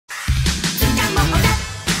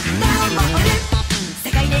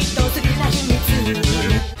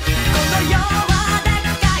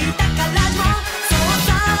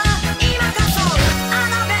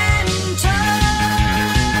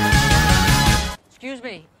Excuse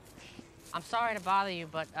me. I'm sorry to bother you,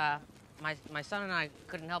 but my son and I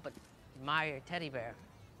couldn't help but admire your teddy bear.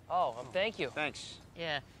 Oh, thank you. Thanks.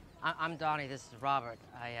 Yeah, I'm Donny. This is Robert.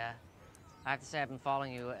 I have to say I've been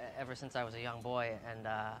following you ever since I was a young boy, and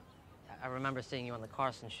I remember seeing you on the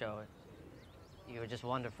Carson show. You were just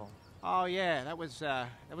wonderful. Oh yeah, that was a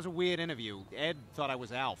weird interview. Ed thought I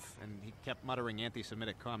was Alf, and he kept muttering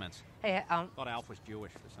anti-Semitic comments. Hey, Thought Alf was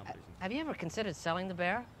Jewish for some reason. have you ever considered selling the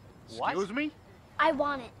bear? What? Excuse me? I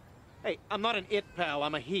want it. Hey, I'm not an it pal.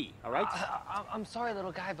 I'm a he. All right? I'm sorry,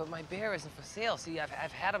 little guy, but my bear isn't for sale. See, I've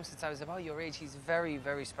had him since I was about your age. He's very,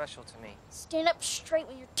 very special to me. Stand up straight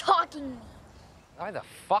when you're talking to me. Why the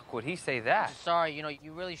fuck would he say that? Sorry, you know,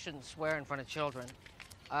 you really shouldn't swear in front of children.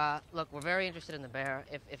 Look, we're very interested in the bear.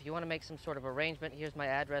 If you want to make some sort of arrangement, here's my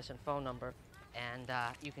address and phone number, and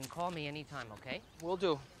you can call me anytime, okay? Will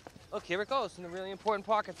do. Look, here it goes in a really important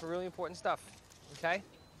pocket for really important stuff. Okay?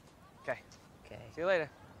 Okay. Okay. See you later.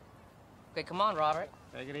 Okay, come on, Robert.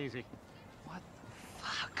 Take it easy. What the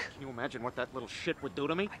fuck? Can you imagine what that little shit would do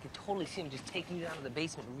to me? I can totally see him just taking you down to the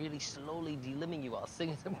basement and really slowly delimbing you while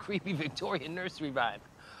singing some creepy Victorian nursery rhyme.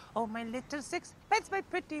 Oh, my little sixpence, my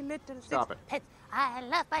pretty little Stop it. sixpence. I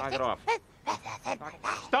love my Knock it off.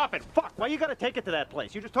 sixpence. Stop it! Fuck! Why you gotta take it to that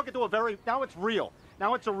place? You just took it to a very... Now it's real.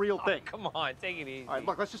 Now it's a real thing. Come on, take it easy. All right,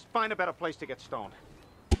 look, let's just find a better place to get stoned.